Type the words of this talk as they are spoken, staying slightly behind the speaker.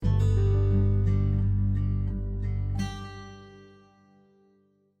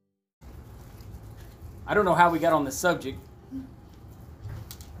I don't know how we got on this subject,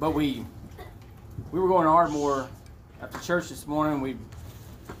 but we were going to Ardmore after church this morning. We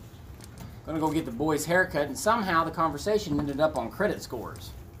going to go get the boys' haircut, and somehow the conversation ended up on credit scores.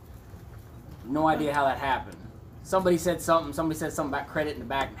 No idea how that happened. Somebody said something about credit in the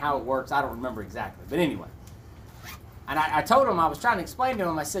back and how it works. I don't remember exactly, but anyway. And I told him, I was trying to explain to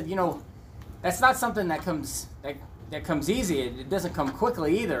him, I said, that's not something that comes easy. It doesn't come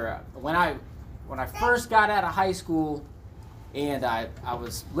quickly either. When I first got out of high school and I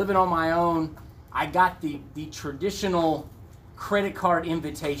was living on my own, I got the traditional credit card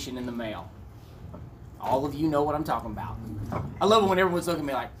invitation in the mail. All of you know what I'm talking about. I love it when everyone's looking at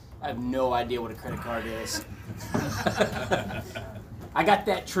me like, I have no idea what a credit card is. I got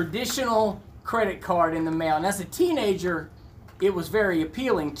that traditional credit card in the mail, and as a teenager, it was very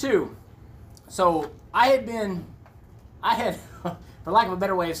appealing too. So I had, for lack of a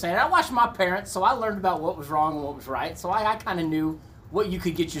better way of saying it, I watched my parents, so I learned about what was wrong and what was right. So I kind of knew what you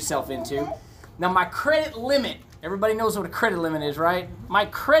could get yourself into. Now my credit limit, everybody knows what a credit limit is, right? My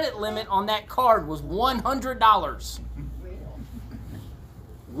credit limit on that card was $100.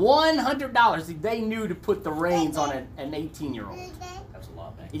 $100. They knew to put the reins on an 18-year-old. That's a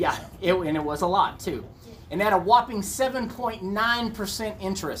lot, man. Yeah, and it was a lot too. And at a whopping 7.9%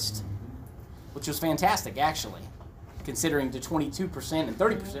 interest, which was fantastic actually, considering the 22% and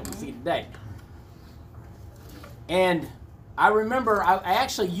 30% we see today. And I remember I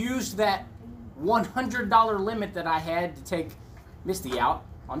actually used that $100 limit that I had to take Misty out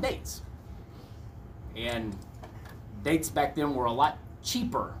on dates. And dates back then were a lot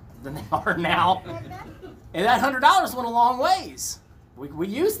cheaper than they are now. And that $100 went a long ways. We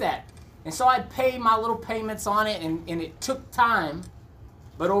used that. And so I'd pay my little payments on it, and it took time.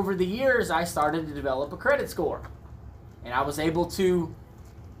 But over the years, I started to develop a credit score. And I was able to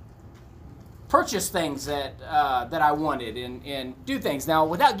purchase things that I wanted and do things. Now,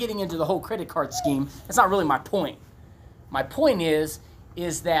 without getting into the whole credit card scheme, that's not really my point. My point is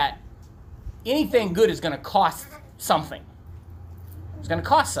that anything good is going to cost something. It's going to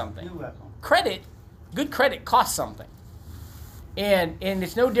cost something. Good credit costs something. And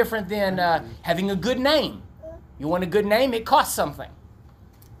it's no different than having a good name. You want a good name, it costs something.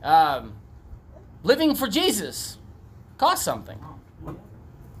 Living for Jesus costs something.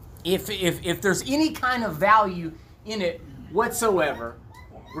 If there's any kind of value in it whatsoever,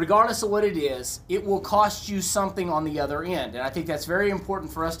 regardless of what it is, it will cost you something on the other end. And I think that's very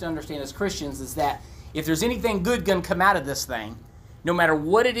important for us to understand as Christians, is that if there's anything good going to come out of this thing, no matter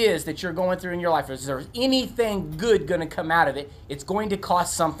what it is that you're going through in your life, if there's anything good going to come out of it, it's going to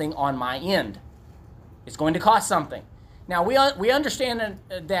cost something on my end. It's going to cost something. Now, we understand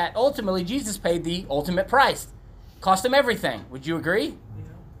that ultimately Jesus paid the ultimate price. It cost him everything. Would you agree? Yeah.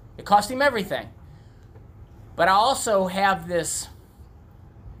 It cost him everything. But I also have this,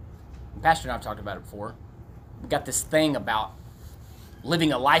 Pastor and I have talked about it before, we've got this thing about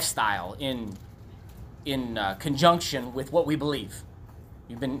living a lifestyle in conjunction with what we believe.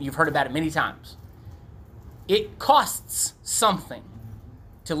 You've heard about it many times. It costs something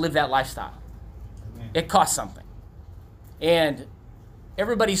to live that lifestyle. It costs something. And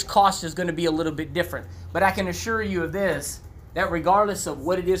everybody's cost is going to be a little bit different. But I can assure you of this, that regardless of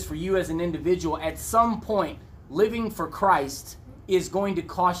what it is for you as an individual, at some point, living for Christ is going to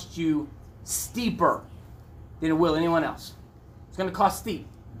cost you steeper than it will anyone else. It's going to cost steep.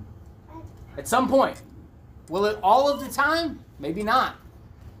 At some point. Will it all of the time? Maybe not.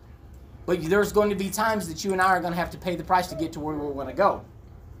 But there's going to be times that you and I are going to have to pay the price to get to where we want to go.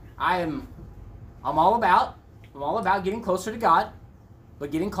 I'm all about getting closer to God,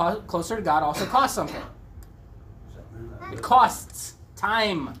 but getting closer to God also costs something. It costs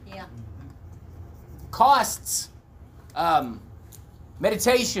time. Yeah. Costs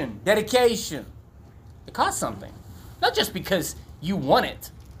meditation, dedication. It costs something. Not just because you want it.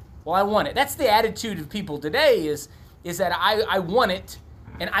 Well, I want it. That's the attitude of people today is that I want it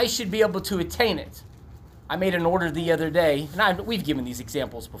and I should be able to attain it. I made an order the other day, and we've given these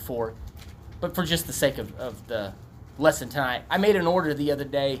examples before, but for just the sake of the lesson tonight, I made an order the other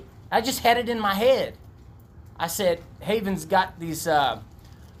day. I just had it in my head. I said, Haven's got these, her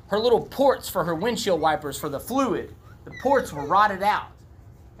little ports for her windshield wipers for the fluid. The ports were rotted out.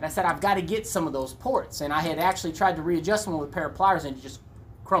 And I said, I've got to get some of those ports. And I had actually tried to readjust them with a pair of pliers, and it just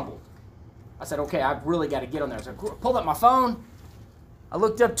crumbled. I said, okay, I've really got to get on there. So I pulled up my phone. I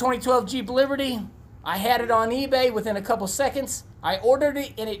looked up 2012 Jeep Liberty. I had it on eBay within a couple seconds. I ordered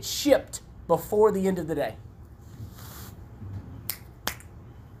it, and it shipped before the end of the day.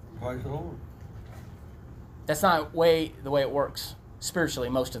 Praise the Lord. That's not the way it works spiritually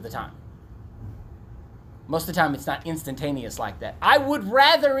most of the time. Most of the time, it's not instantaneous like that. I would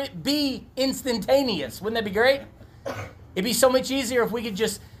rather it be instantaneous. Wouldn't that be great? It'd be so much easier if we could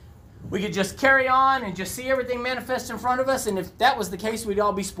just carry on and just see everything manifest in front of us. And if that was the case, we'd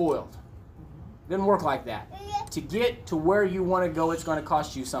all be spoiled. It doesn't work like that. To get to where you want to go, it's going to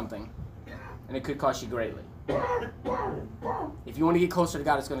cost you something. And it could cost you greatly. If you want to get closer to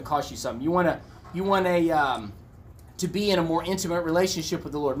God, it's going to cost you something. You want to be in a more intimate relationship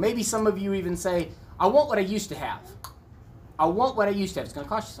with the Lord. Maybe some of you even say, I want what I used to have. I want what I used to have. It's going to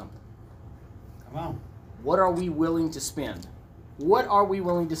cost you something. Come on. What are we willing to spend? What are we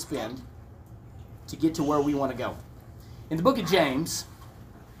willing to spend to get to where we want to go? In the book of James,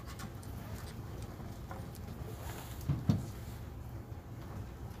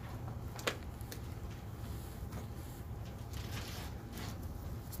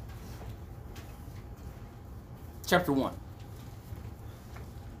 chapter 1.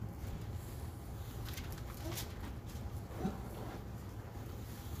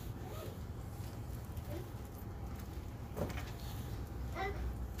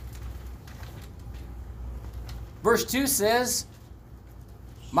 Verse 2 says,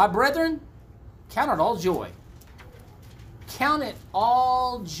 my brethren, count it all joy. Count it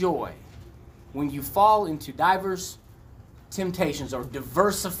all joy when you fall into diverse temptations or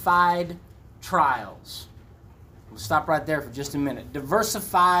diversified trials. We'll stop right there for just a minute.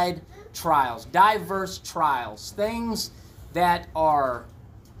 Diversified trials, diverse trials, things that are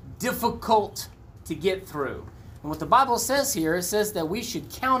difficult to get through. And what the Bible says here, it says that we should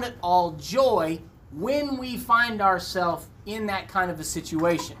count it all joy when we find ourselves in that kind of a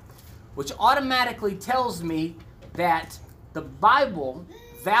situation, which automatically tells me that the Bible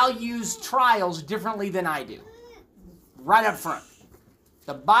values trials differently than I do. Right up front.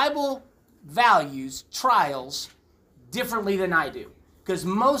 The Bible values trials differently than I do. Because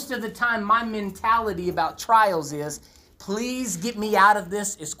most of the time my mentality about trials is, please get me out of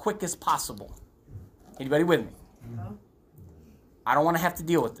this as quick as possible. Anybody with me? I don't want to have to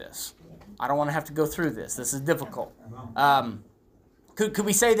deal with this. I don't want to have to go through this. This is difficult. Could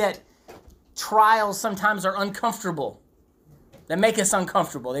we say that trials sometimes are uncomfortable? They make us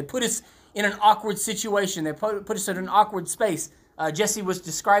uncomfortable. They put us in an awkward situation. They put us in an awkward space. Jesse was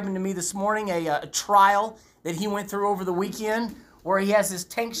describing to me this morning a trial that he went through over the weekend where he has his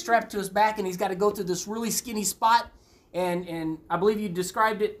tank strapped to his back and he's got to go through this really skinny spot. And I believe you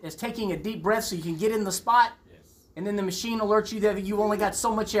described it as taking a deep breath so you can get in the spot. Yes. And then the machine alerts you that you've only got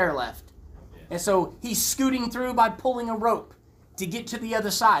so much air left. And so he's scooting through by pulling a rope to get to the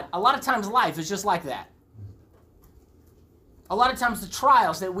other side. A lot of times life is just like that. A lot of times the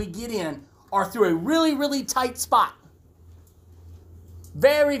trials that we get in are through a really, really tight spot.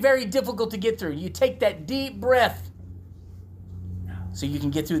 Very, very difficult to get through. You take that deep breath so you can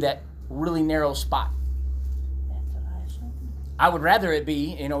get through that really narrow spot. I would rather it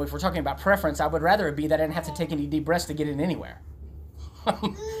be, if we're talking about preference, I would rather it be that I didn't have to take any deep breaths to get in anywhere.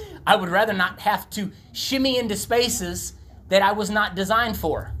 I would rather not have to shimmy into spaces that I was not designed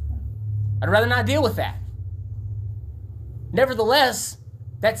for. I'd rather not deal with that. Nevertheless,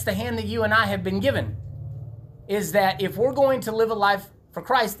 that's the hand that you and I have been given, is that if we're going to live a life for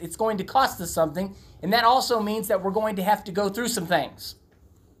Christ, it's going to cost us something, and that also means that we're going to have to go through some things.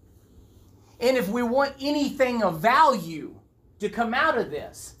 And if we want anything of value to come out of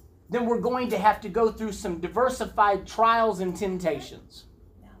this, then we're going to have to go through some diversified trials and temptations.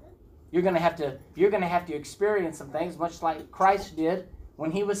 You're going to have to experience some things, much like Christ did when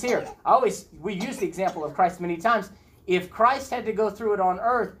he was here. We use the example of Christ many times. If Christ had to go through it on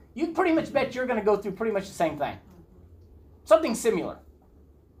earth, you can pretty much bet you're going to go through pretty much the same thing. Something similar.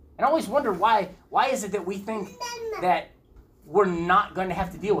 And I always wonder why is it that we think that we're not going to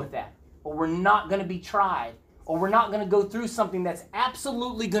have to deal with that, or we're not going to be tried, or we're not going to go through something that's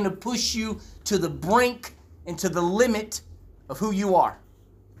absolutely going to push you to the brink and to the limit of who you are.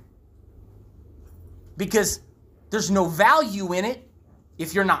 Because there's no value in it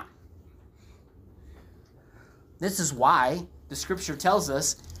if you're not. This is why the scripture tells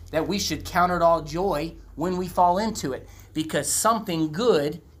us that we should count it all joy when we fall into it. Because something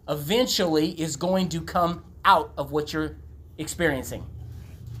good eventually is going to come out of what you're experiencing.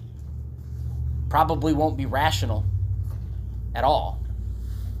 Probably won't be rational at all.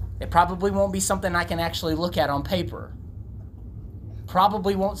 It probably won't be something I can actually look at on paper.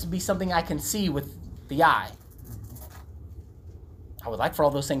 Probably won't be something I can see with the eye. I would like for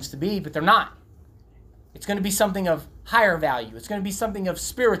all those things to be, but they're not. It's going to be something of higher value. It's going to be something of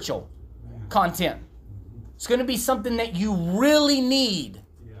spiritual content. It's going to be something that you really need.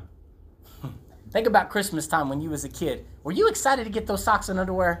 Yeah. Think about Christmas time when you was a kid. Were you excited to get those socks and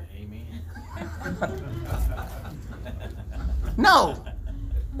underwear? Amen. No.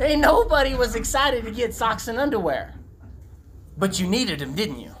 Ain't nobody was excited to get socks and underwear. But you needed them,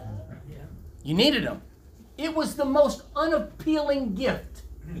 didn't you? You needed them. It was the most unappealing gift.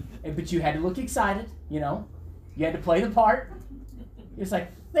 But you had to look excited, you know. You had to play the part. It's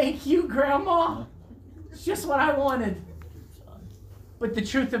like, thank you, Grandma. It's just what I wanted. But the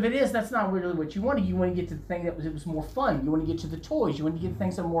truth of it is, that's not really what you wanted. You want to get to the thing that was more fun. You want to get to the toys. You want to get to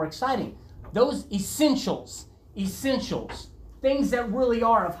things that are more exciting. Those essentials, things that really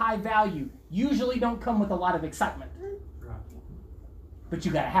are of high value, usually don't come with a lot of excitement. But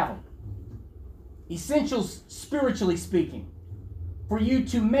you got to have them. Essentials, spiritually speaking, for you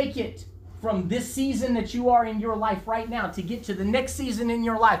to make it from this season that you are in your life right now to get to the next season in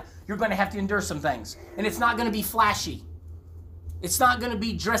your life, you're going to have to endure some things. And it's not going to be flashy. It's not going to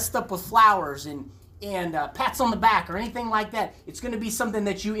be dressed up with flowers and pats on the back or anything like that. It's going to be something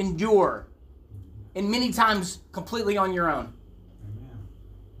that you endure, and many times completely on your own.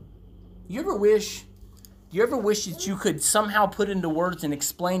 Do you ever wish that you could somehow put into words and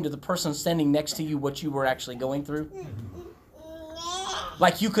explain to the person standing next to you what you were actually going through?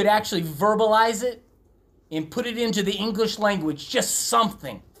 Like you could actually verbalize it and put it into the English language, just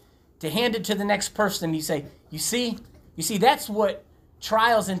something, to hand it to the next person. You say, you see, that's what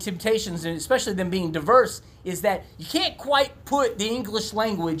trials and temptations, and especially them being diverse, is that you can't quite put the English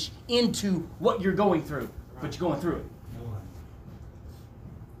language into what you're going through, but you're going through it.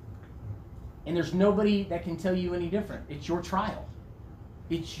 And there's nobody that can tell you any different. It's your trial.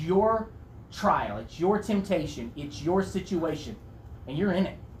 It's your trial. It's your temptation. It's your situation. And you're in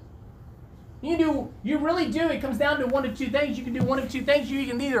it. You really do. It comes down to one of two things. You can do one of two things. You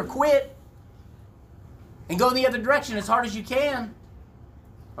can either quit and go the other direction as hard as you can,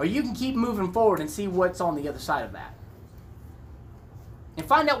 or you can keep moving forward and see what's on the other side of that. And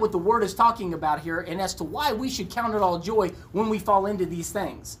find out what the Word is talking about here, and as to why we should count it all joy when we fall into these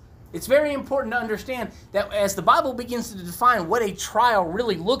things. It's very important to understand that as the Bible begins to define what a trial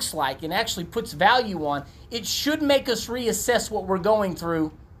really looks like and actually puts value on, it should make us reassess what we're going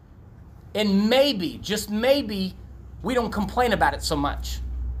through, and maybe, just maybe, we don't complain about it so much.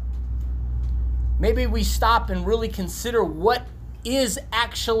 Maybe we stop and really consider what is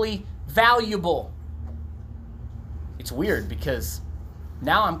actually valuable. It's weird because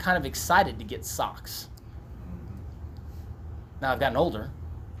now I'm kind of excited to get socks. Now I've gotten older.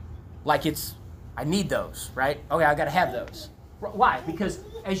 Like I need those, right? Okay, I got to have those. Why? Because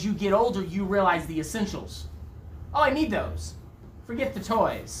as you get older, you realize the essentials. Oh, I need those. Forget the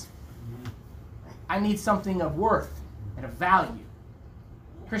toys. I need something of worth and of value.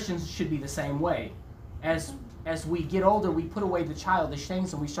 Christians should be the same way. As we get older, we put away the childish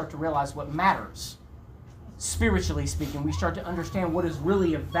things and we start to realize what matters. Spiritually speaking, we start to understand what is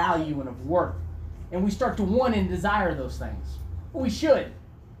really of value and of worth. And we start to want and desire those things. Well, we should,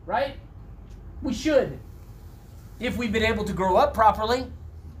 right? We should. If we've been able to grow up properly,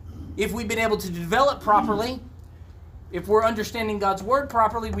 if we've been able to develop properly, if we're understanding God's Word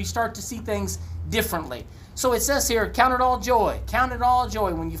properly, we start to see things differently. So it says here, count it all joy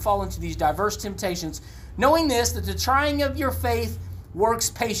when you fall into these diverse temptations, knowing this, that the trying of your faith works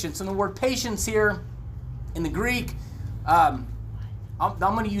patience. And the word patience here in the Greek, I'm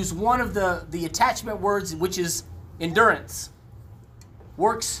going to use one of the attachment words, which is endurance.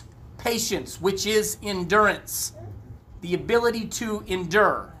 Works patience, which is endurance. The ability to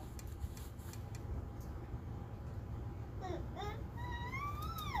endure.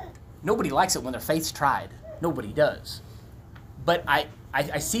 Nobody likes it when their faith's tried. Nobody does. But I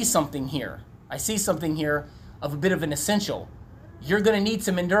see something here. I see something here of a bit of an essential. You're going to need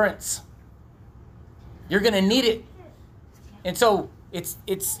some endurance. You're going to need it. And so it's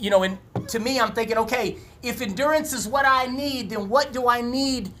and to me, I'm thinking, okay, if endurance is what I need, then what do I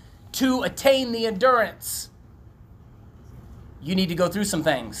need to attain the endurance? You need to go through some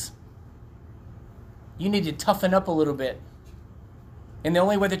things. You need to toughen up a little bit. And the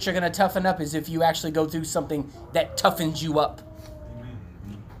only way that you're going to toughen up is if you actually go through something that toughens you up.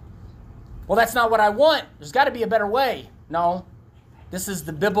 Well, that's not what I want. There's got to be a better way. No. This is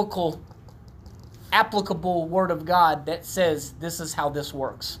the biblical, applicable Word of God that says this is how this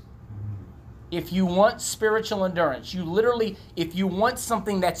works. If you want spiritual endurance, if you want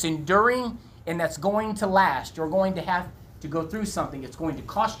something that's enduring and that's going to last, you're going to have to go through something. It's going to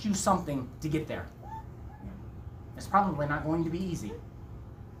cost you something to get there. It's probably not going to be easy.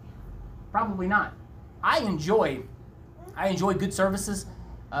 Probably not. I enjoy good services.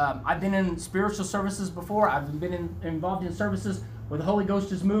 I've been in spiritual services before. I've been involved in services where the Holy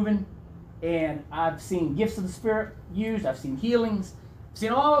Ghost is moving, and I've seen gifts of the Spirit used. I've seen healings.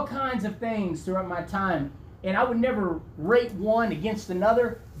 Seen all kinds of things throughout my time, and I would never rate one against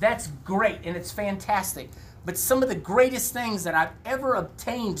another. That's great, and it's fantastic. But some of the greatest things that I've ever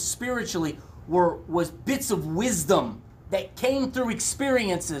obtained spiritually was bits of wisdom that came through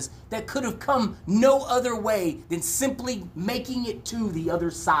experiences that could have come no other way than simply making it to the other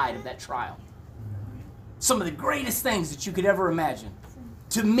side of that trial. Some of the greatest things that you could ever imagine.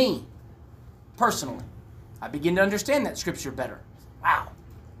 To me, personally, I begin to understand that scripture better. Wow,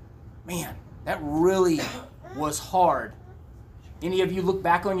 man, that really was hard. Any of you look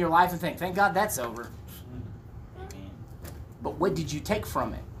back on your life and think, thank God that's over. But what did you take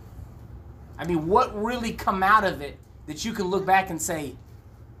from it? I mean, what really come out of it that you can look back and say,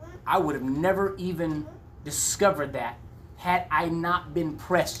 I would have never even discovered that had I not been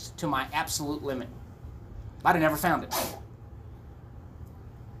pressed to my absolute limit. I'd have never found it.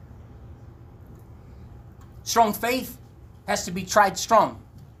 Strong faith has to be tried strong.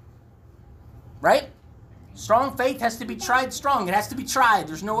 Right? Strong faith has to be tried strong. It has to be tried.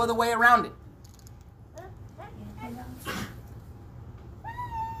 There's no other way around it.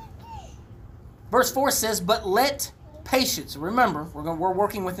 Verse 4 says, but let patience, remember, we're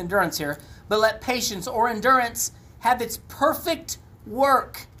working with endurance here, but let patience or endurance have its perfect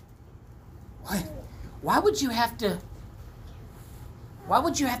work. Why would you have to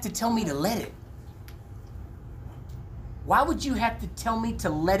tell me to let it? Why would you have to tell me to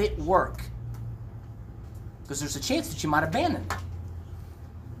let it work? Because there's a chance that you might abandon it.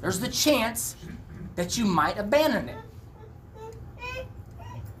 There's the chance that you might abandon it.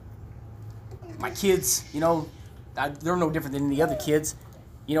 My kids, they're no different than the other kids.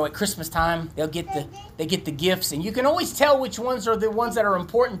 At Christmas time, they get the gifts, and you can always tell which ones are the ones that are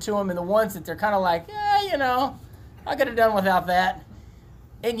important to them and the ones that they're kind of like, I could have done without that.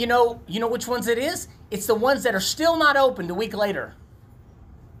 And you know which ones it is? It's the ones that are still not opened a week later.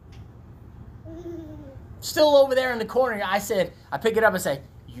 Still over there in the corner. I pick it up and say,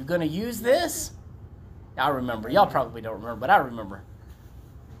 you going to use this? I remember. Y'all probably don't remember, but I remember.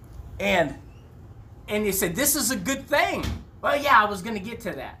 And you said, this is a good thing. Well, yeah, I was going to get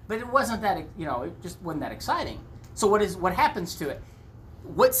to that. But it wasn't that, it just wasn't that exciting. So what happens to it?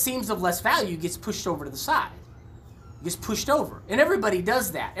 What seems of less value gets pushed over to the side. Gets pushed over. And everybody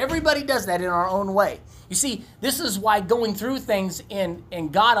does that. Everybody does that in our own way. You see, this is why going through things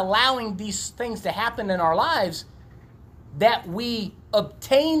and God allowing these things to happen in our lives, that we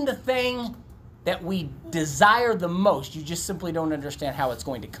obtain the thing that we desire the most. You just simply don't understand how it's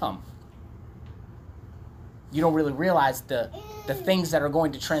going to come. You don't really realize the things that are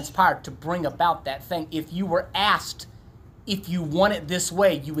going to transpire to bring about that thing. If you were asked if you want it this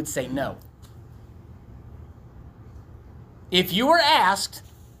way, you would say no. If you were asked,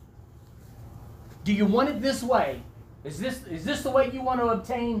 do you want it this way? Is this the way you want to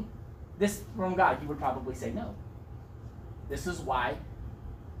obtain this from God? You would probably say no. This is why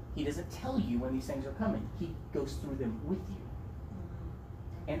He doesn't tell you when these things are coming. He goes through them with you.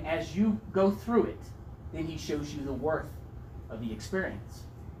 And as you go through it, then He shows you the worth of the experience.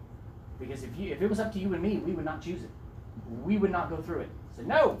 Because if it was up to you and me, we would not choose it. We would not go through it. So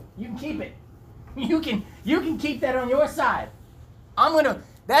no, you can keep it. You can keep that on your side.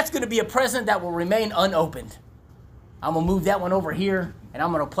 That's gonna be a present that will remain unopened. I'm gonna move that one over here, and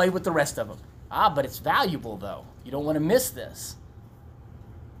I'm gonna play with the rest of them. But it's valuable though. You don't want to miss this.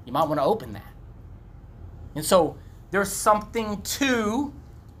 You might want to open that. And so there's something to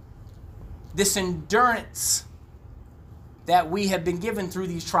this endurance that we have been given through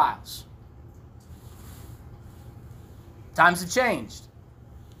these trials. Times have changed.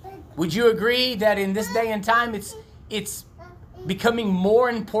 Would you agree that in this day and time it's becoming more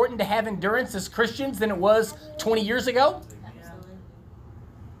important to have endurance as Christians than it was 20 years ago?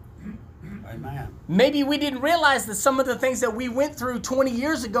 Amen. Maybe we didn't realize that some of the things that we went through 20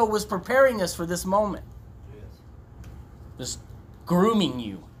 years ago was preparing us for this moment. Yes. Just grooming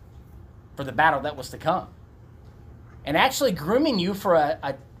you for the battle that was to come. And actually grooming you for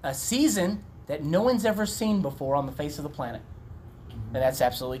a season that no one's ever seen before on the face of the planet. And that's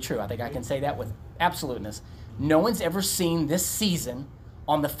absolutely true. I think I can say that with absoluteness. No one's ever seen this season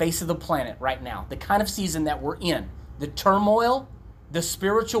on the face of the planet right now. The kind of season that we're in. The turmoil, the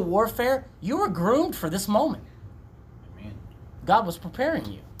spiritual warfare. You were groomed for this moment. Amen. God was preparing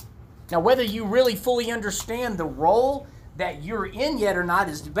you. Now, whether you really fully understand the role that you're in yet or not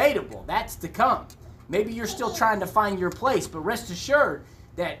is debatable. That's to come. Maybe you're still trying to find your place, but rest assured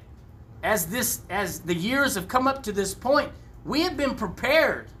that as the years have come up to this point, we have been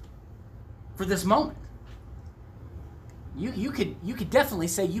prepared for this moment. You could definitely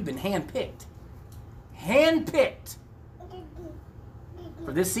say you've been handpicked. Handpicked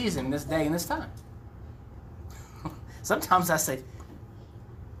for this season, this day, and this time. Sometimes I say,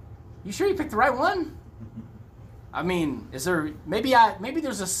 you sure you picked the right one? I mean, is there, maybe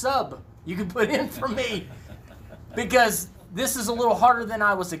there's a sub you could put in for me because this is a little harder than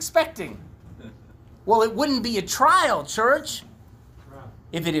I was expecting. Well, it wouldn't be a trial, church,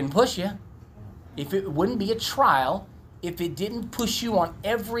 if it didn't push you. If it wouldn't be a trial if it didn't push you on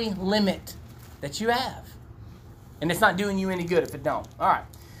every limit that you have. And it's not doing you any good if it don't. All right.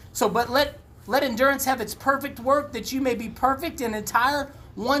 So, but let endurance have its perfect work, that you may be perfect and entire,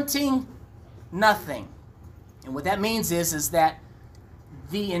 wanting nothing. And what that means is that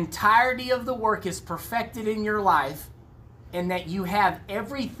the entirety of the work is perfected in your life, and that you have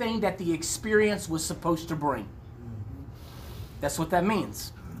everything that the experience was supposed to bring. That's what that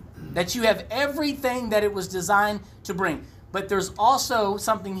means. That you have everything that it was designed to bring. But there's also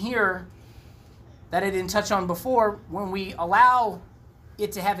something here that I didn't touch on before. When we allow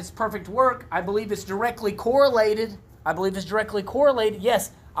it to have its perfect work, I believe it's directly correlated.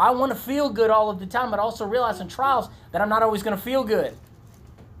 Yes, I want to feel good all of the time, but I also realize in trials that I'm not always going to feel good.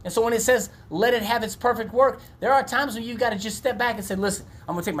 And so when it says, let it have its perfect work, there are times when you've got to just step back and say, listen,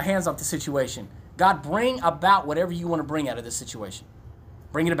 I'm going to take my hands off the situation. God, bring about whatever you want to bring out of this situation.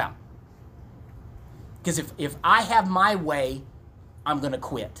 Bring it about. Because if I have my way, I'm going to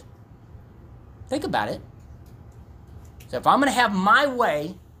quit. Think about it. So if I'm going to have my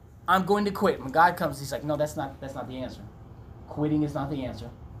way, I'm going to quit. When God comes, he's like, no, that's not the answer. Quitting is not the answer.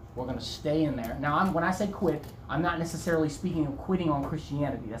 We're going to stay in there. Now, when I say quit, I'm not necessarily speaking of quitting on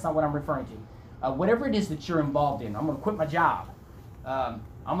Christianity. That's not what I'm referring to. Whatever it is that you're involved in, I'm going to quit my job. I'm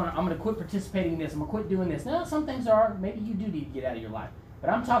going to quit participating in this. I'm going to quit doing this. Now, some things are, maybe you do need to get out of your life. But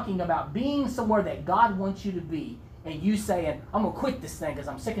I'm talking about being somewhere that God wants you to be, and you saying, I'm going to quit this thing because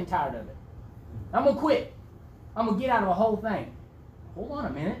I'm sick and tired of it. I'm going to quit. I'm going to get out of the whole thing. Hold on a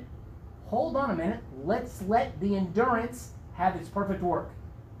minute. Let's let the endurance have its perfect work.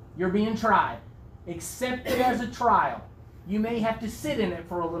 You're being tried. Accept it as a trial. You may have to sit in it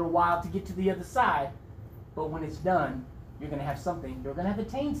for a little while to get to the other side, but when it's done, you're going to have something. You're going to have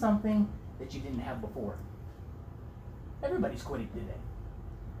attained something that you didn't have before. Everybody's quitting today.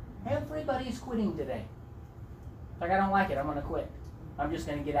 Everybody's quitting today. Like, I don't like it. I'm going to quit. I'm just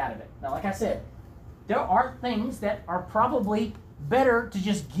going to get out of it. Now, like I said, there are things that are probably better to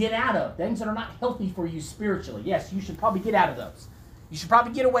just get out of. Things that are not healthy for you spiritually. Yes, you should probably get out of those. You should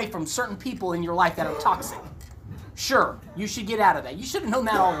probably get away from certain people in your life that are toxic. Sure, you should get out of that. You should have known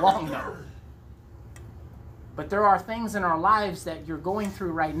that all along, though. But there are things in our lives that you're going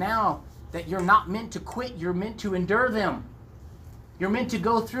through right now that you're not meant to quit. You're meant to endure them. You're meant to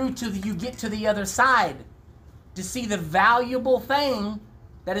go through till you get to the other side to see the valuable thing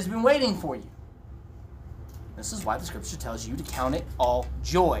that has been waiting for you. This is why the scripture tells you to count it all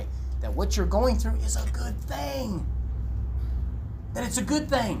joy. That what you're going through is a good thing. That it's a good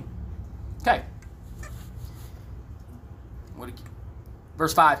thing. Okay.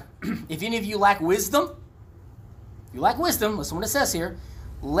 Verse 5. If any of you lack wisdom, listen what it says here.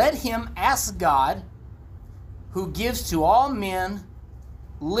 Let him ask God, who gives to all men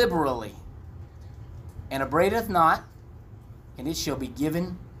liberally, and upbraideth not, and it shall be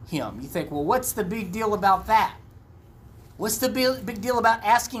given him. You think, well, what's the big deal about that? What's the big deal about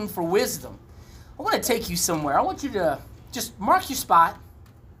asking for wisdom? I want to take you somewhere. I want you to just mark your spot.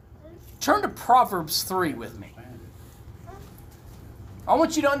 Turn to Proverbs 3 with me. I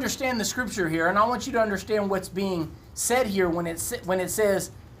want you to understand the scripture here, and I want you to understand what's being said here when it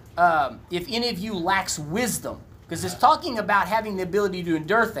says, if any of you lacks wisdom. Because it's talking about having the ability to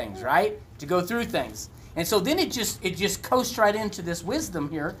endure things, right? To go through things. And so then it just coasts right into this wisdom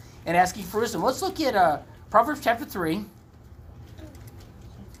here and asking for wisdom. Let's look at Proverbs chapter 3.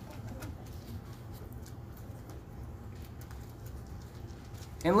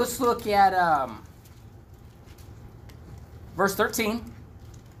 And let's look at verse 13.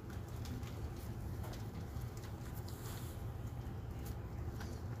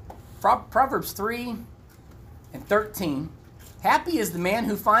 Proverbs 3 and 13. Happy is the man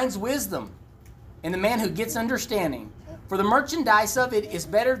who finds wisdom, and the man who gets understanding. For the merchandise of it is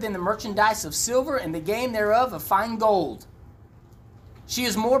better than the merchandise of silver, and the gain thereof of fine gold. She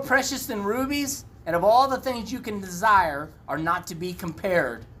is more precious than rubies, and of all the things you can desire are not to be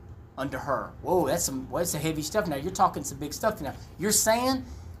compared unto her. Whoa, that's some heavy stuff. Now, you're talking some big stuff now. You're saying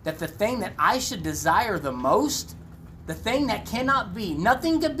that the thing that I should desire the most, the thing that cannot be,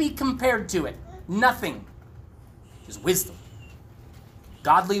 nothing to be compared to it, nothing, is wisdom.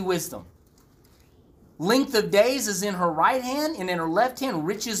 Godly wisdom. Length of days is in her right hand, and in her left hand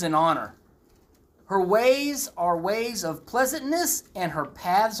riches and honor. Her ways are ways of pleasantness, and her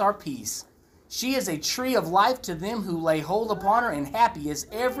paths are peace. She is a tree of life to them who lay hold upon her, and happy is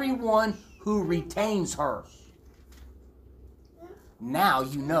everyone who retains her. Now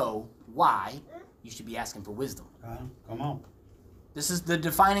you know why you should be asking for wisdom. Come on. This is the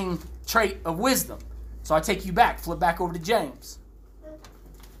defining trait of wisdom. So I take you back, flip back over to James.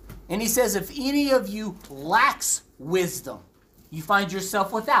 And he says, if any of you lacks wisdom, you find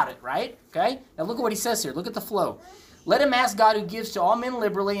yourself without it, right? Okay? Now look at what he says here. Look at the flow. Let him ask God who gives to all men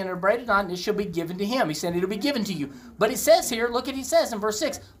liberally and upbraided not, and it shall be given to him. He said it'll be given to you. But it says here, look at what he says in verse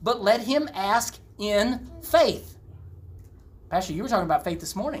 6, but let him ask in faith. Pastor, you were talking about faith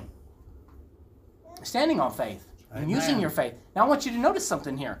this morning. Standing on faith and using your faith. Now I want you to notice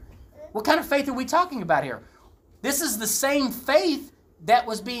something here. What kind of faith are we talking about here? This is the same faith that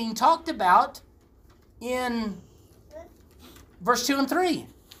was being talked about in verse 2 and 3.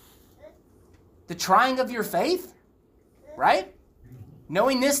 The trying of your faith, right?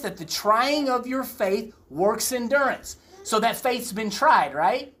 Knowing this, that the trying of your faith works endurance. So that faith's been tried,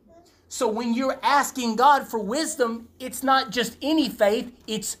 right? So when you're asking God for wisdom, it's not just any faith,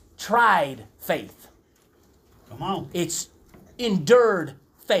 it's tried faith. Come on. It's endured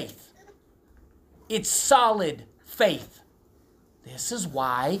faith. It's solid faith. This is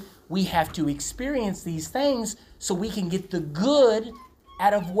why we have to experience these things so we can get the good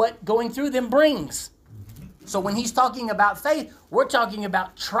out of what going through them brings. So when he's talking about faith, we're talking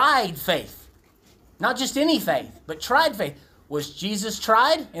about tried faith. Not just any faith, but tried faith. Was Jesus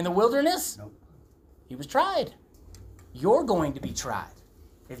tried in the wilderness? Nope. He was tried. You're going to be tried.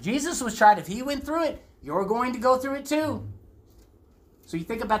 If Jesus was tried, if he went through it, you're going to go through it too. So you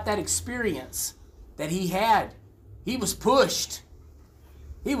think about that experience that he had. He was pushed.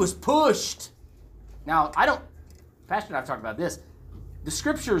 He was pushed. Now, Pastor and I have talked about this. The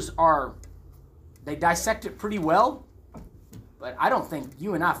scriptures they dissect it pretty well, but I don't think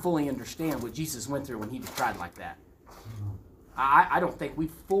you and I fully understand what Jesus went through when he was tried like that. I don't think we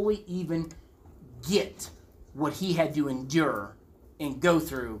fully even get what he had to endure and go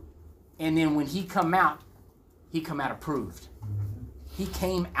through. And then when he come out approved. He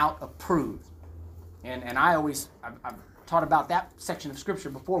came out approved. And I've taught about that section of scripture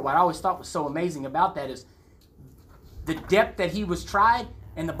before. What I always thought was so amazing about that is the depth that he was tried,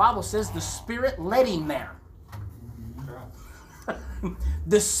 and the Bible says the Spirit led him there.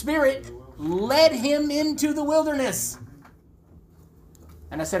 The Spirit led him into the wilderness.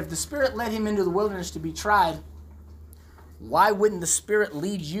 And I said, if the Spirit led him into the wilderness to be tried, why wouldn't the Spirit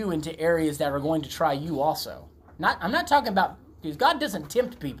lead you into areas that are going to try you also? I'm not talking about, because God doesn't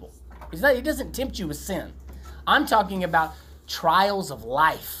tempt people. He doesn't tempt you with sin. I'm talking about trials of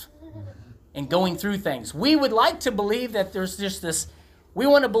life and going through things. We would like to believe that there's just this, we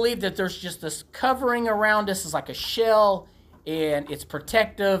want to believe that there's just this covering around us as like a shell, and it's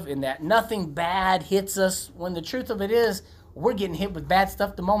protective, and that nothing bad hits us, when the truth of it is, we're getting hit with bad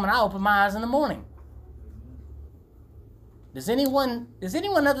stuff the moment I open my eyes in the morning. Does anyone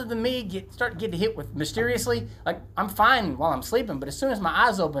other than me start getting hit with mysteriously? Like, I'm fine while I'm sleeping, but as soon as my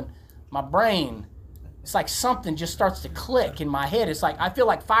eyes open, my brain, it's like something just starts to click in my head. It's like I feel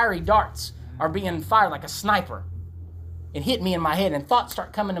like fiery darts are being fired like a sniper and hit me in my head, and thoughts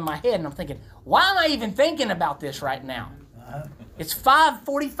start coming in my head, and I'm thinking, why am I even thinking about this right now? It's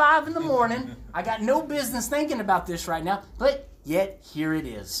 5:45 in the morning. I got no business thinking about this right now, but yet here it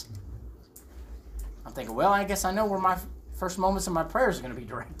is. I'm thinking, well, I guess I know where my first moments of my prayers are going to be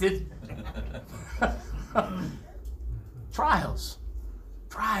directed. Trials,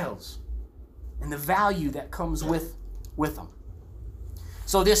 and the value that comes with them.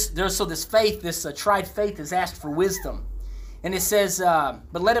 So this faith, this tried faith, is asked for wisdom, and it says,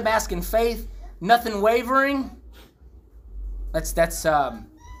 but let him ask in faith, nothing wavering. That's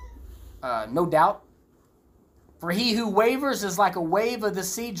no doubt. For he who wavers is like a wave of the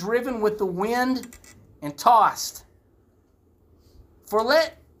sea, driven with the wind and tossed. For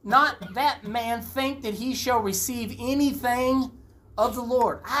let not that man think that he shall receive anything of the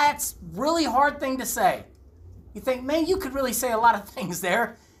Lord. That's a really hard thing to say. You think, man, you could really say a lot of things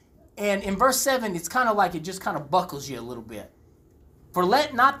there. And in verse 7, it's kind of like it just kind of buckles you a little bit. For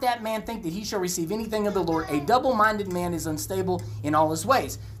let not that man think that he shall receive anything of the Lord. A double-minded man is unstable in all his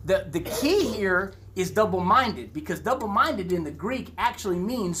ways. The key here is double-minded, because double-minded in the Greek actually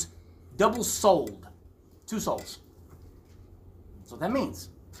means double-souled. Two souls. That's what that means.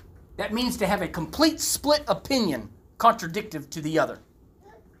 That means to have a complete split opinion, contradictive to the other.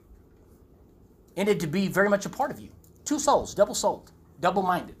 And it to be very much a part of you. Two souls, double-souled,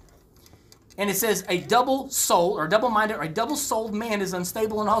 double-minded. And it says a double soul, or double-minded, or a double-souled man is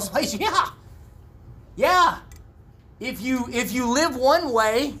unstable in all his ways. Yeah. Yeah. If you live one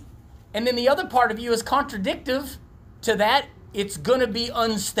way and then the other part of you is contradictive to that, it's going to be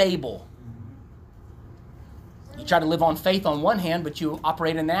unstable. You try to live on faith on one hand, but you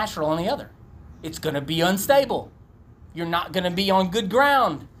operate in natural on the other. It's going to be unstable. You're not going to be on good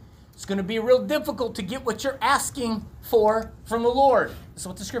ground. It's going to be real difficult to get what you're asking for from the Lord. That's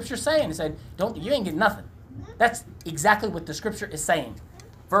what the scripture's saying. It said, you ain't getting nothing. That's exactly what the scripture is saying.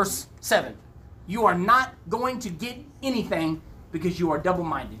 Verse 7. You are not going to get anything because you are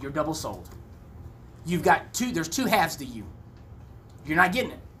double-minded. You're double-souled. There's two halves to you. You're not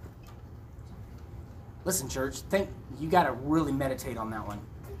getting it. Listen, church, you got to really meditate on that one.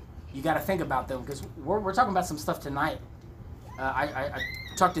 You got to think about them, because we're talking about some stuff tonight. I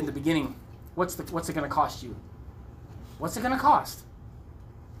talked in the beginning. What's it going to cost you? What's it going to cost?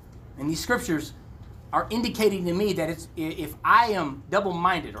 And these scriptures are indicating to me that if I am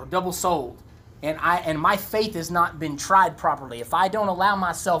double-minded or double-souled, and my faith has not been tried properly, if I don't allow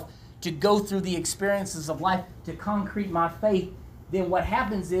myself to go through the experiences of life to concrete my faith, then what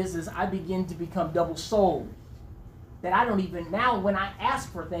happens is I begin to become double-souled. That I don't even, now when I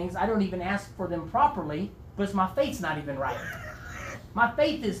ask for things, I don't even ask for them properly because my faith's not even right. My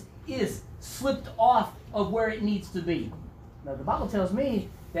faith is slipped off of where it needs to be. Now the Bible tells me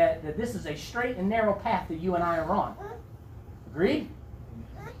that this is a straight and narrow path that you and I are on. Agreed?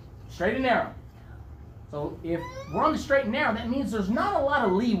 Straight and narrow. So if we're on the straight and narrow, that means there's not a lot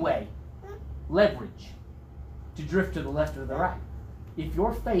of leverage to drift to the left or the right. If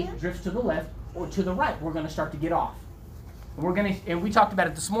your faith drifts to the left or to the right, we're going to start to get off. And we talked about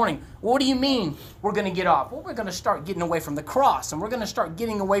it this morning. What do you mean we're going to get off? Well, we're going to start getting away from the cross, and we're going to start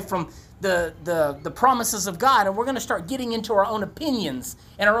getting away from the promises of God, and we're going to start getting into our own opinions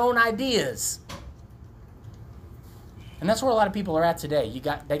and our own ideas. And that's where a lot of people are at today.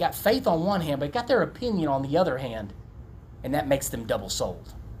 They got faith on one hand, but got their opinion on the other hand, and that makes them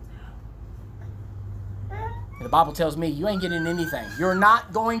double-souled. And the Bible tells me you ain't getting anything. You're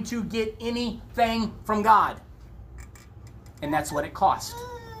not going to get anything from God. And that's what it cost.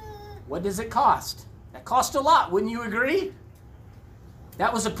 What does it cost? That cost a lot, wouldn't you agree?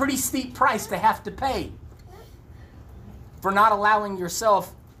 That was a pretty steep price to have to pay for not allowing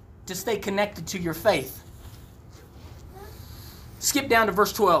yourself to stay connected to your faith. Skip down to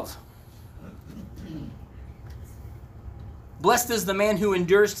verse 12. Blessed is the man who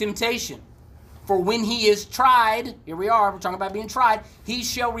endures temptation. For when he is tried, here we are, we're talking about being tried, he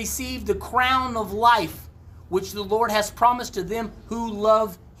shall receive the crown of life, which the Lord has promised to them who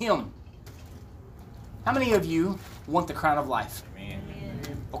love him. How many of you want the crown of life? Amen.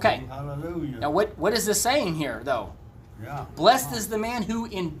 Okay. Hallelujah. Now what is this saying here, though? Yeah. Blessed is the man who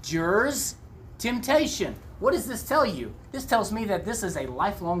endures temptation. What does this tell you? This tells me that this is a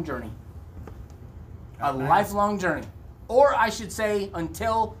lifelong journey. A lifelong journey. Or I should say,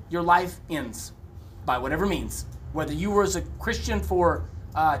 until your life ends, by whatever means. Whether you were as a Christian for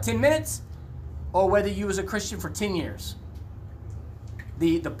 10 minutes, or whether you was a Christian for 10 years.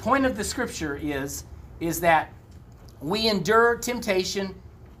 The point of the scripture is that we endure temptation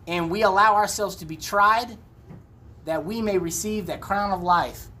and we allow ourselves to be tried, that we may receive that crown of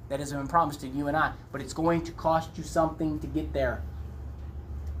life that has been promised to you and I. But it's going to cost you something to get there.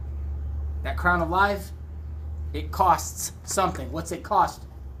 That crown of life, it costs something. What's it cost?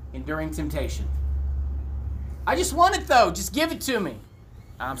 Enduring temptation. I just want it though. Just give it to me.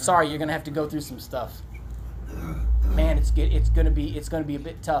 I'm sorry, you're gonna have to go through some stuff. Man, it's gonna be a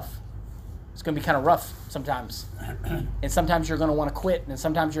bit tough. It's gonna be kind of rough sometimes. And sometimes you're gonna want to quit, and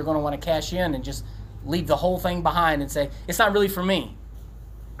sometimes you're gonna want to cash in and just leave the whole thing behind and say, it's not really for me.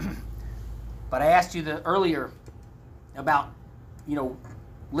 But I asked you earlier about,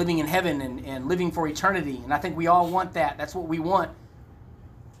 living in heaven and living for eternity. And I think we all want that. That's what we want.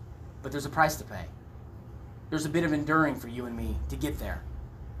 But there's a price to pay. There's a bit of enduring for you and me to get there.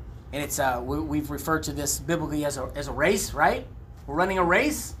 And it's we've referred to this biblically as a race, right? We're running a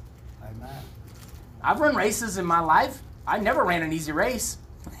race. Amen. I've run races in my life. I never ran an easy race.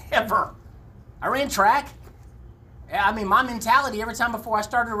 Ever. I ran track. I mean, my mentality every time before I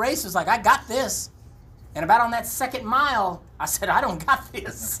started a race was like, I got this. And about on that second mile, I said, I don't got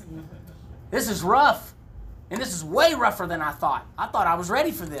this. This is rough. And this is way rougher than I thought. I thought I was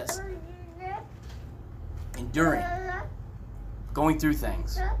ready for this. Enduring. Going through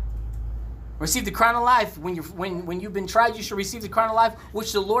things. Receive the crown of life. When you've been tried, you shall receive the crown of life,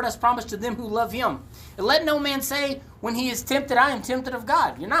 which the Lord has promised to them who love him. And let no man say, when he is tempted, I am tempted of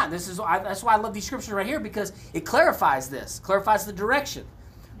God. You're not. That's why I love these scriptures right here, because it clarifies this. Clarifies the direction.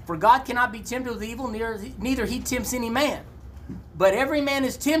 For God cannot be tempted with evil, neither he tempts any man. But every man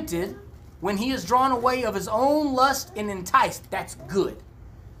is tempted when he is drawn away of his own lust and enticed. That's good.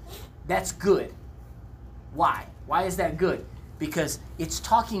 That's good. Why? Why is that good? Because it's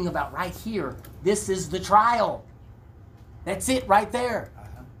talking about right here, this is the trial. That's it right there.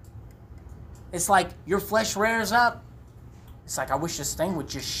 It's like your flesh rears up. It's like, I wish this thing would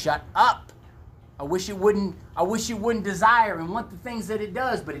just shut up. I wish it wouldn't desire and want the things that it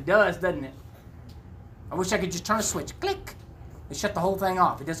does, but it does, doesn't it? I wish I could just turn a switch, click, and shut the whole thing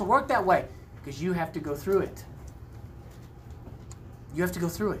off. It doesn't work that way because you have to go through it. You have to go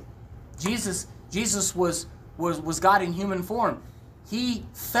through it. Jesus was God in human form. He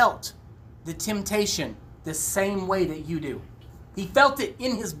felt the temptation the same way that you do. He felt it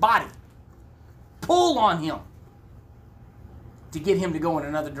in his body. Pull on him to get him to go in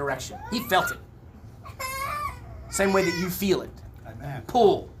another direction. He felt it. Same way that you feel it. Amen.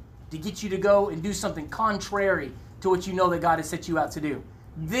 Pull to get you to go and do something contrary to what you know that God has set you out to do.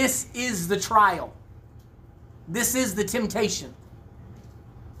 This is the trial. This is the temptation.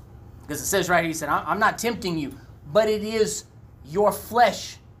 Because it says right here, he said, I'm not tempting you, but it is your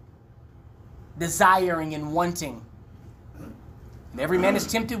flesh desiring and wanting. And every man is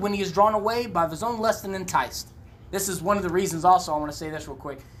tempted when he is drawn away by his own lust and enticed. This is one of the reasons also, I want to say this real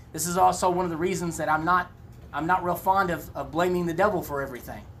quick. This is also one of the reasons that I'm not real fond of blaming the devil for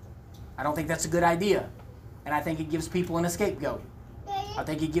everything. I don't think that's a good idea. And I think it gives people an scapegoat. I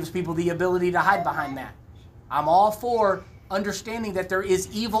think it gives people the ability to hide behind that. I'm all for understanding that there is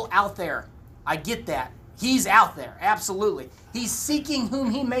evil out there. I get that. He's out there, absolutely. He's seeking whom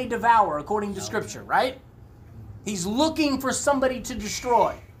he may devour, according to Scripture, right? He's looking for somebody to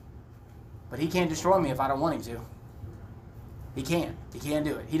destroy. But he can't destroy me if I don't want him to. He can't. He can't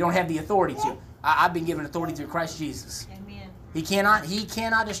do it. He don't have the authority to. I've been given authority through Christ Jesus. Amen. He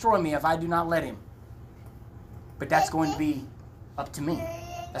cannot destroy me if I do not let him. But that's going to be up to me.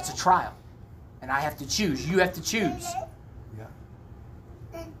 That's a trial. And I have to choose. You have to choose.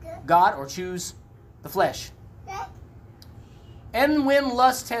 God or choose the flesh. And when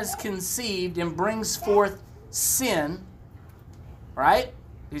lust has conceived and brings forth sin, right?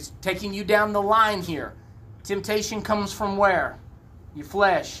 He's taking you down the line here. Temptation comes from where? Your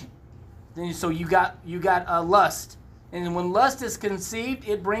flesh. Then so you got lust. And when lust is conceived,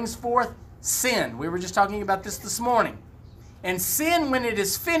 it brings forth sin. We were just talking about this morning. And sin, when it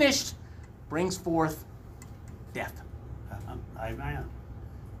is finished, brings forth death. Amen.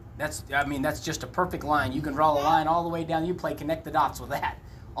 That's just a perfect line. You can draw the line all the way down. You play connect the dots with that.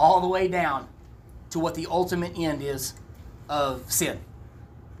 All the way down to what the ultimate end is of sin.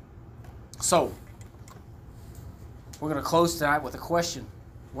 So, we're going to close tonight with a question.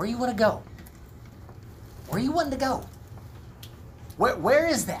 Where do you want to go? Where are you wanting to go? Where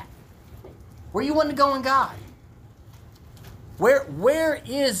is that? Where are you wanting to go in God? Where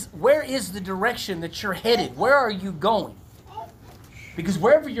is the direction that you're headed? Where are you going? Because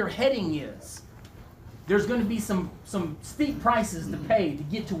wherever your heading is, there's going to be some steep prices to pay to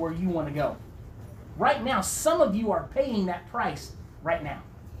get to where you want to go. Right now, some of you are paying that price right now.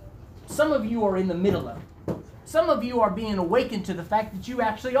 Some of you are in the middle of it. Some of you are being awakened to the fact that you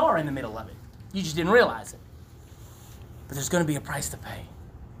actually are in the middle of it. You just didn't realize it. But there's going to be a price to pay.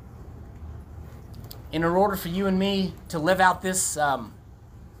 In order for you and me to live out this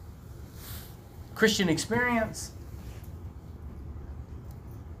Christian experience,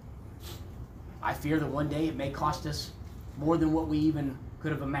 I fear that one day it may cost us more than what we even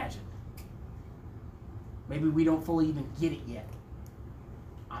could have imagined. Maybe we don't fully even get it yet.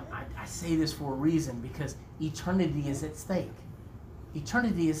 I say this for a reason, because eternity is at stake.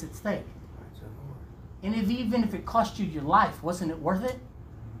 Eternity is at stake. And even if it cost you your life, wasn't it worth it?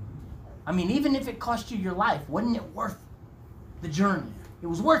 I mean, even if it cost you your life, wasn't it worth the journey? It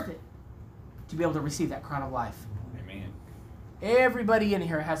was worth it to be able to receive that crown of life. Amen. Everybody in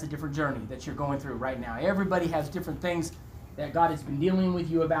here has a different journey that you're going through right now. Everybody has different things that God has been dealing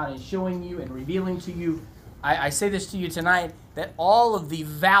with you about and showing you and revealing to you. I say this to you tonight, that all of the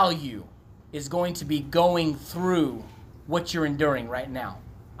value is going to be going through what you're enduring right now.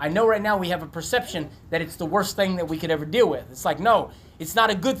 I know right now we have a perception that it's the worst thing that we could ever deal with. It's like, no, it's not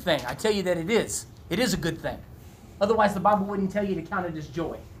a good thing. I tell you that it is. It is a good thing. Otherwise, the Bible wouldn't tell you to count it as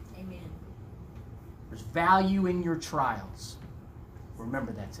joy. Amen. There's value in your trials.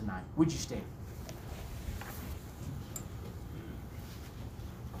 Remember that tonight. Would you stand?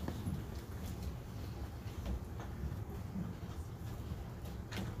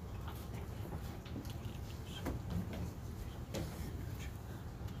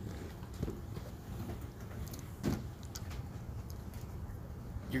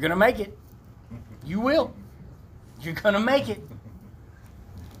 You're going to make it. You will. You're going to make it.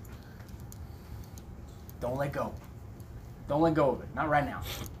 Don't let go. Don't let go of it. Not right now.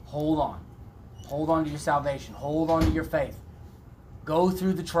 Hold on. Hold on to your salvation. Hold on to your faith. Go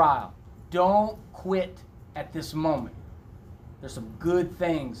through the trial. Don't quit at this moment. There's some good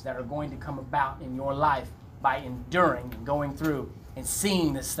things that are going to come about in your life by enduring and going through and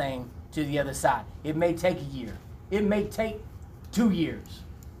seeing this thing to the other side. It may take a year. It may take 2 years.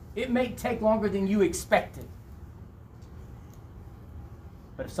 It may take longer than you expected.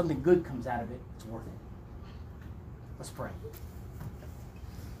 But if something good comes out of it, it's worth it. Let's pray.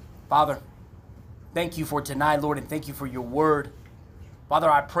 Father, thank you for tonight, Lord, and thank you for your word. Father,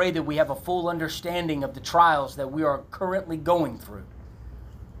 I pray that we have a full understanding of the trials that we are currently going through.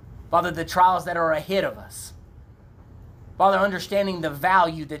 Father, the trials that are ahead of us. Father, understanding the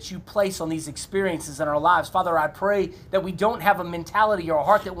value that you place on these experiences in our lives. Father, I pray that we don't have a mentality or a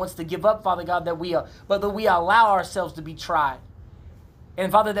heart that wants to give up, Father God, but that we allow ourselves to be tried. And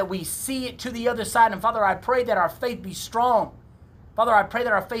Father, that we see it to the other side. And Father, I pray that our faith be strong. Father, I pray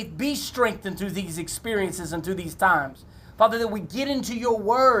that our faith be strengthened through these experiences and through these times. Father, that we get into your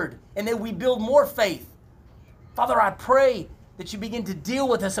word and that we build more faith. Father, I pray that you begin to deal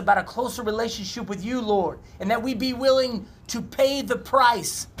with us about a closer relationship with you, Lord, and that we be willing to pay the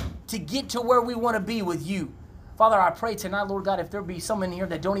price to get to where we want to be with you. Father, I pray tonight, Lord God, if there be someone here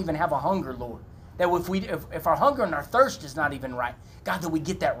that don't even have a hunger, Lord, that if our hunger and our thirst is not even right, God, that we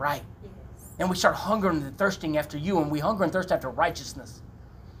get that right. Yes. And we start hungering and thirsting after you, and we hunger and thirst after righteousness.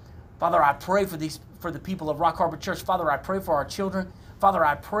 Father, I pray for the people of Rock Harbor Church. Father, I pray for our children. Father,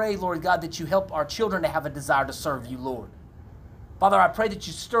 I pray, Lord God, that you help our children to have a desire to serve you, Lord. Father, I pray that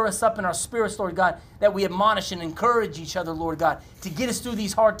you stir us up in our spirits, Lord God, that we admonish and encourage each other, Lord God, to get us through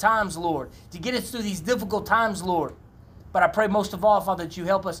these hard times, Lord, to get us through these difficult times, Lord. But I pray most of all, Father, that you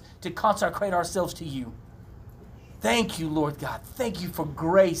help us to consecrate ourselves to you. Thank you, Lord God. Thank you for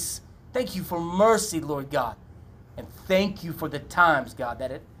grace. Thank you for mercy, Lord God. And thank you for the times, God,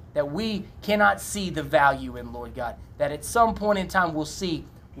 that we cannot see the value in, Lord God, that at some point in time we'll see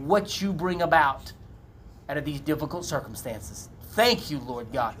what you bring about out of these difficult circumstances. Thank you,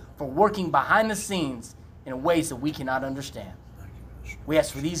 Lord God, for working behind the scenes in ways that we cannot understand. We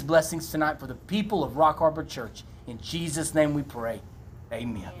ask for these blessings tonight for the people of Rock Harbor Church. In Jesus' name we pray.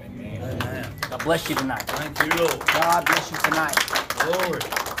 Amen. Amen. Amen. God bless you tonight. Thank you, Lord. God bless you tonight. Glory.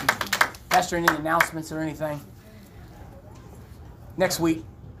 Pastor, any announcements or anything? Next week,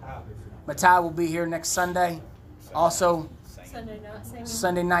 Matai will be here next Sunday. Also,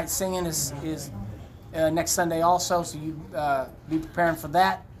 Sunday night singing is next Sunday also, so you be preparing for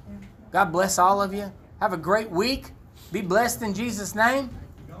that. God bless all of you. Have a great week. Be blessed in Jesus' name.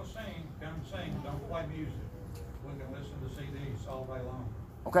 If you're going to sing, come sing. Don't play music. We can listen to CDs all day long.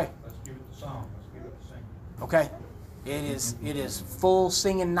 Okay. Let's give it the song. Let's give it the singing. Okay. It is full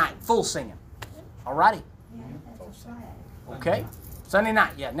singing night. Full singing. All righty. Okay. Sunday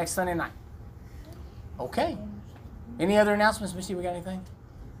night. Yeah, next Sunday night. Okay. Any other announcements, Missy? We got anything?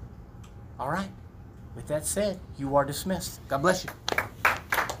 All right. With that said, you are dismissed. God bless you.